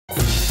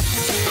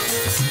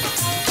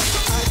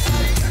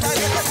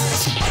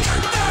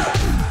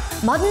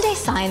Modern-day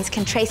science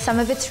can trace some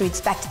of its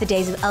roots back to the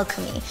days of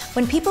alchemy,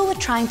 when people were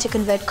trying to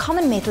convert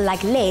common metal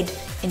like lead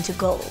into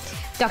gold.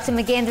 Dr.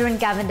 Meghandren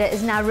Govender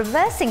is now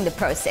reversing the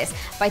process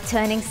by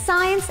turning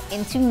science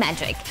into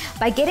magic,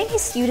 by getting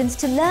his students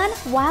to learn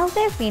while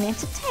they're being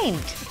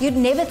entertained. You'd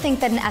never think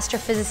that an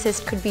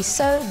astrophysicist could be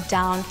so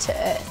down to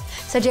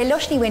earth. So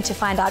Jailoshini went to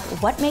find out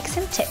what makes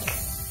him tick.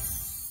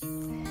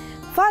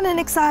 Fun and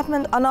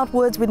excitement are not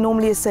words we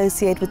normally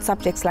associate with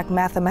subjects like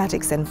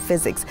mathematics and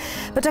physics.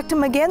 But Dr.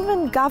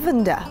 Meghandren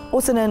Govender,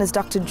 also known as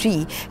Dr.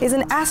 G, is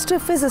an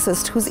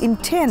astrophysicist who's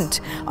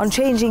intent on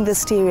changing the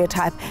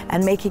stereotype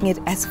and making it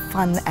as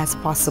fun as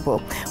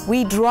possible.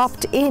 We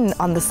dropped in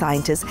on the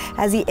scientist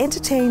as he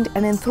entertained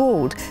and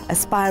enthralled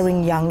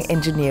aspiring young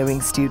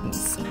engineering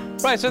students.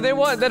 Right, so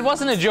that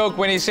wasn't a joke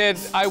when he said,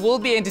 I will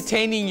be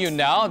entertaining you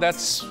now.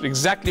 That's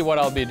exactly what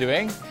I'll be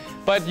doing.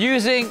 But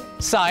using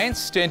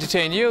science to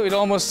entertain you, it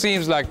almost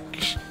seems like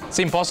it's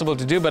impossible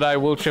to do, but I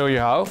will show you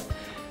how.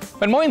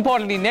 But more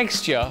importantly,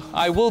 next year,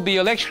 I will be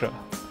your lecturer.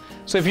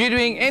 So if you're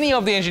doing any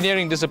of the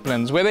engineering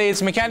disciplines, whether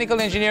it's mechanical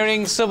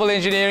engineering, civil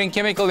engineering,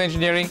 chemical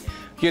engineering,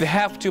 you'd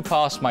have to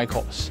pass my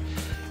course.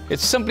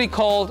 It's simply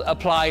called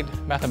applied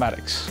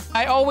mathematics.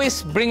 I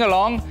always bring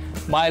along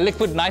my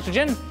liquid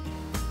nitrogen.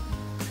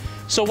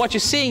 So what you're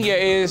seeing here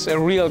is a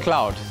real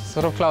cloud,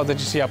 sort of cloud that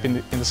you see up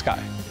in the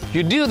sky.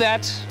 You do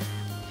that.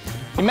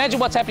 Imagine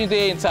what's happening to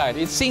the air inside.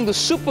 It's seeing the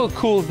super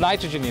cooled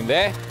nitrogen in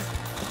there,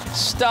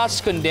 starts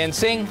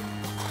condensing,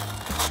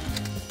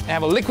 and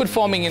have a liquid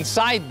forming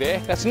inside there.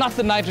 That's not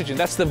the nitrogen,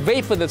 that's the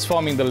vapor that's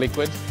forming the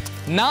liquid.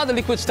 Now the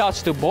liquid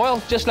starts to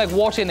boil, just like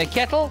water in a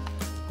kettle.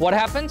 What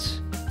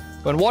happens?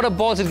 When water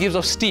boils, it gives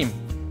off steam.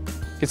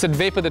 It's that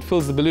vapor that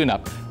fills the balloon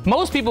up.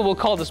 Most people will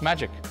call this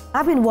magic.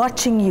 I've been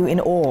watching you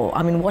in awe.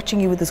 I mean, watching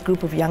you with this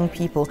group of young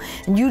people,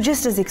 and you're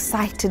just as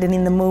excited and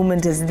in the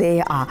moment as they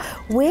are.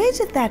 Where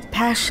did that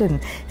passion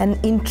and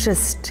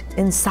interest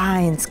in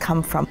science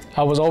come from?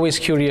 I was always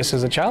curious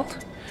as a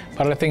child,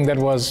 but I think that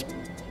was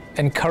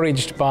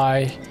encouraged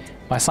by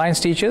my science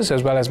teachers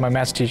as well as my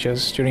maths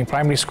teachers during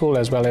primary school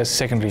as well as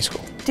secondary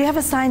school. Do you have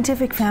a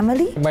scientific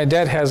family? My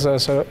dad has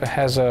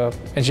a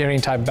engineering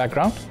type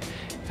background,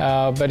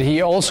 but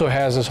he also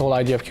has this whole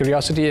idea of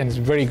curiosity and is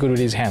very good with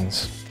his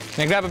hands.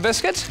 Can I grab a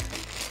biscuit?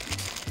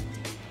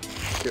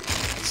 Yep.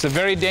 It's a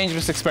very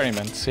dangerous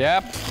experiment.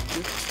 Yep.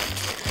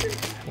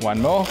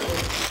 One more.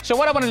 So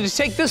what I want to do is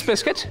take this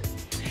biscuit.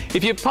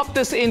 If you pop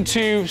this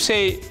into,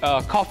 say,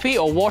 coffee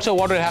or water,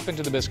 what would happen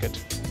to the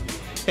biscuit?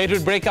 It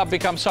would break up,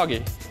 become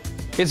soggy.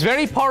 It's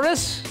very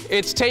porous,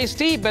 it's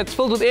tasty, but it's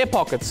filled with air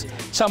pockets.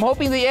 So I'm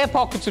hoping the air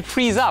pockets would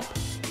freeze up.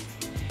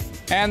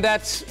 And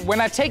that when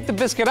I take the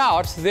biscuit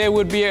out, there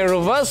would be a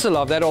reversal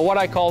of that, or what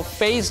I call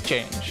phase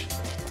change.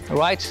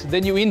 Right,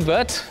 then you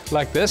invert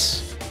like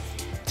this.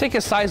 Take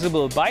a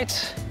sizable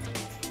bite.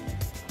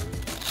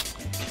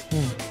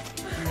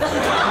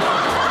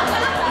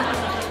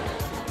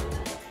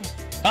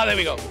 Oh, there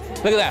we go.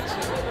 Look at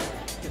that.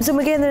 So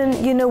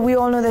Meghandren, you know, we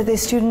all know that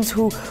there's students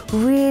who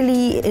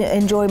really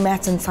enjoy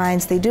maths and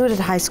science. They do it at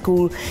high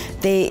school.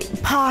 They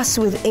pass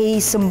with A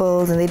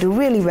symbols and they do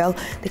really well.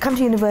 They come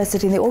to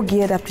university and they're all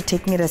geared up to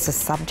taking it as a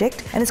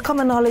subject. And it's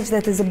common knowledge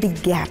that there's a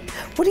big gap.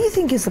 What do you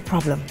think is the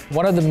problem?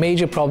 One of the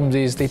major problems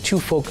is they're too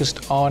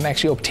focused on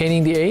actually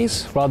obtaining the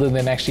A's rather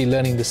than actually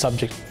learning the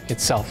subject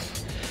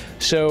itself.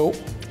 So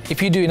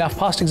if you do enough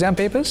past exam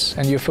papers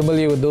and you're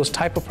familiar with those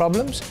type of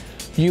problems,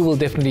 you will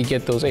definitely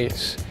get those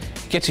A's.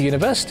 Get to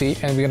university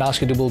and we're going to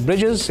ask you to build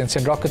bridges and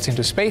send rockets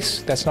into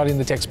space. That's not in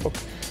the textbook.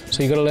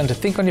 So you've got to learn to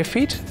think on your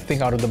feet,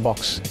 think out of the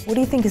box. What do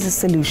you think is the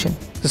solution?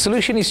 The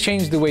solution is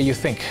change the way you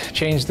think,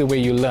 change the way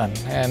you learn.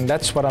 And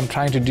that's what I'm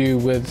trying to do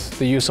with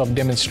the use of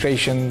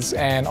demonstrations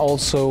and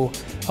also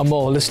a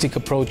more holistic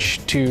approach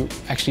to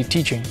actually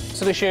teaching.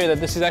 So to show you that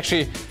this is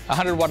actually a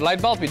 100-watt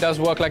light bulb, it does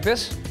work like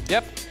this.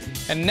 Yep.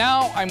 And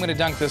now I'm going to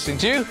dunk this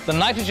into the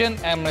nitrogen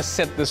and I'm going to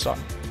set this on.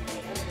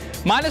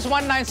 Minus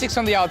 196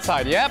 on the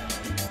outside, yep.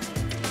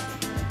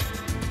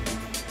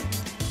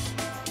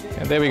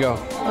 And there we go.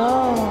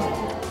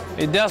 Oh.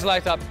 It does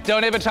light up.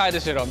 Don't ever try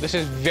this at home. This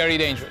is very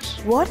dangerous.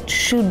 What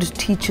should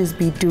teachers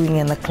be doing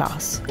in the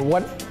class?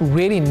 What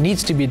really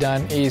needs to be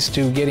done is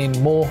to get in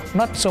more,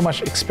 not so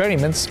much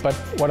experiments, but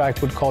what I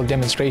would call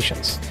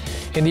demonstrations.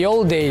 In the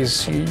old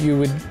days, you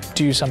would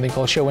do something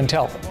called show and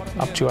tell,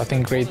 up to, I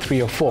think, grade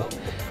 3 or 4.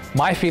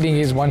 My feeling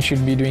is one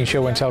should be doing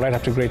show and tell right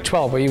up to grade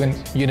 12 or even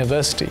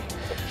university.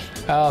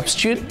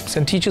 Students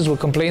and teachers will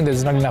complain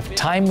there's not enough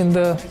time in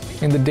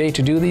the day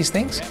to do these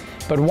things.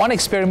 But one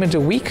experiment a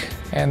week,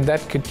 and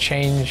that could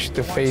change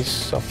the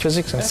face of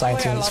physics and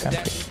science in this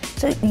country.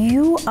 So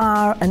you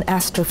are an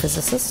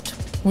astrophysicist,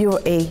 you're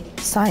a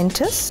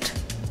scientist,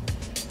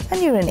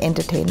 and you're an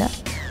entertainer,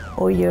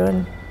 or you're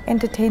an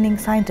entertaining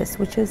scientist,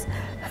 which is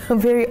a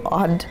very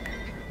odd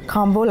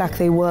combo, like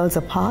they're worlds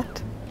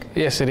apart.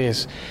 Yes, it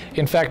is.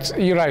 In fact,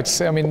 you're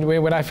right. I mean,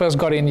 when I first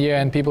got in here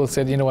and people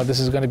said, you know what, this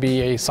is going to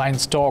be a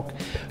science talk,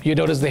 you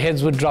notice the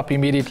heads would drop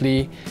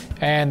immediately.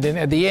 And then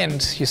at the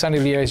end, you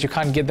suddenly realize you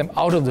can't get them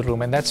out of the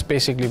room, and that's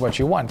basically what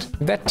you want.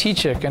 That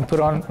teacher can put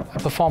on a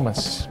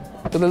performance.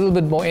 with a little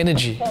bit more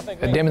energy,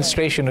 a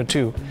demonstration or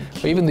two,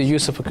 or even the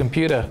use of a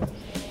computer,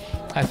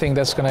 I think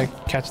that's going to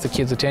catch the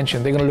kids'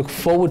 attention. They're going to look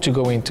forward to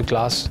going to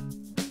class.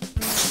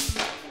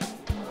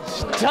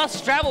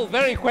 Just travel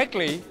very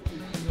quickly,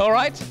 all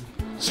right?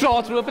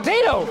 Straw through a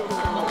potato.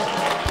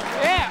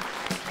 Yeah.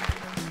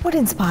 What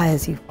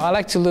inspires you? I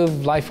like to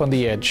live life on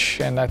the edge,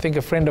 and I think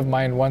a friend of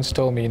mine once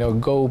told me, you know,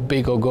 go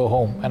big or go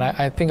home. And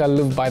I think I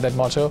live by that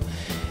motto.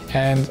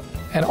 And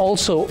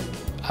also,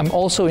 I'm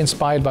also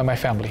inspired by my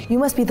family. You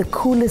must be the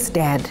coolest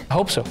dad. I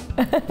hope so,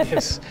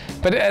 yes.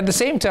 But at the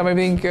same time, I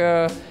think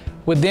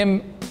with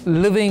them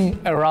living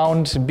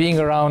around, being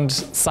around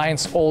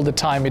science all the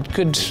time, it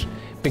could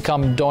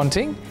become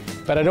daunting,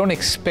 but I don't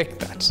expect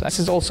that. This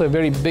is also a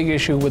very big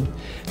issue with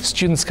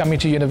students coming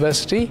to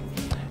university,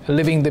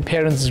 living their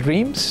parents'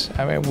 dreams.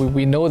 I mean,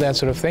 we know that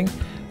sort of thing.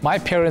 My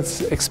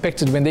parents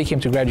expected when they came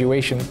to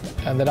graduation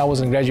and that I was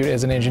going to graduate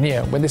as an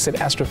engineer. When they said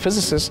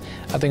astrophysicist,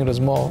 I think it was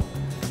more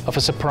of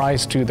a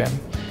surprise to them.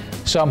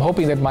 So I'm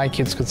hoping that my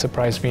kids could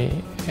surprise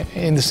me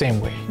in the same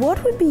way.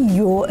 What would be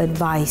your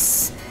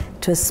advice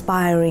to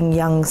aspiring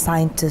young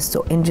scientists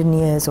or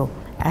engineers or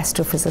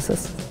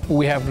astrophysicists?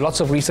 We have lots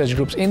of research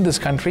groups in this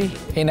country,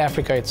 in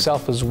Africa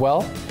itself as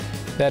well,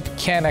 that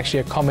can actually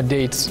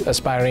accommodate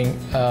aspiring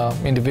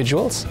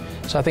individuals.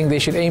 So I think they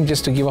should aim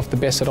just to give off the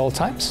best at all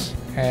times,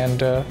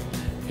 and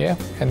yeah,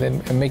 and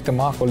then make the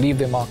mark or leave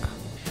their mark.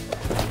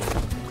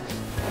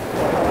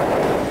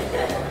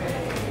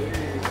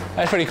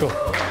 That's pretty cool.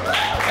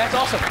 That's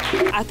awesome.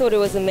 I thought it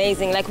was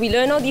amazing. Like, we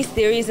learn all these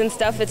theories and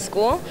stuff at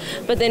school,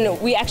 but then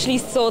we actually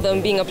saw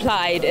them being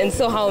applied and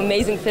saw how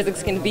amazing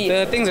physics can be.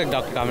 The things that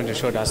Dr. Govender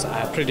showed us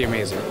are pretty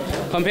amazing.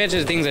 Compared to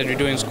the things that we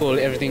do in school,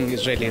 everything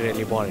is really,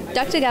 really boring.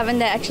 Dr.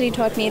 Govender actually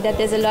taught me that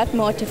there's a lot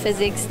more to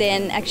physics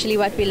than actually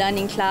what we learn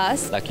in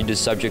class. Like, you do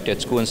subject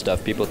at school and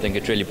stuff, people think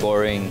it's really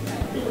boring,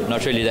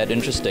 not really that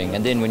interesting.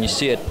 And then when you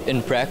see it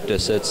in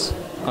practice, it's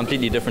a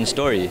completely different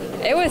story.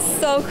 It was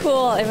so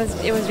cool. It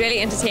was really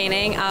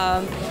entertaining.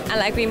 And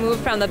like, we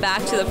moved from the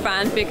back to the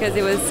front because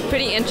it was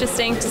pretty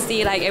interesting to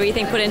see like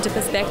everything put into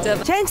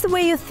perspective. Change the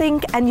way you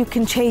think and you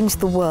can change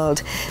the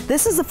world.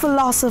 This is a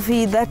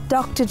philosophy that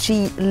Dr.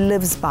 G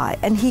lives by,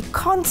 and he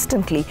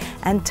constantly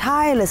and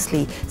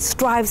tirelessly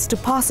strives to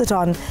pass it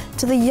on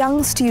to the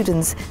young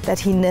students that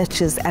he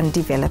nurtures and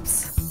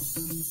develops.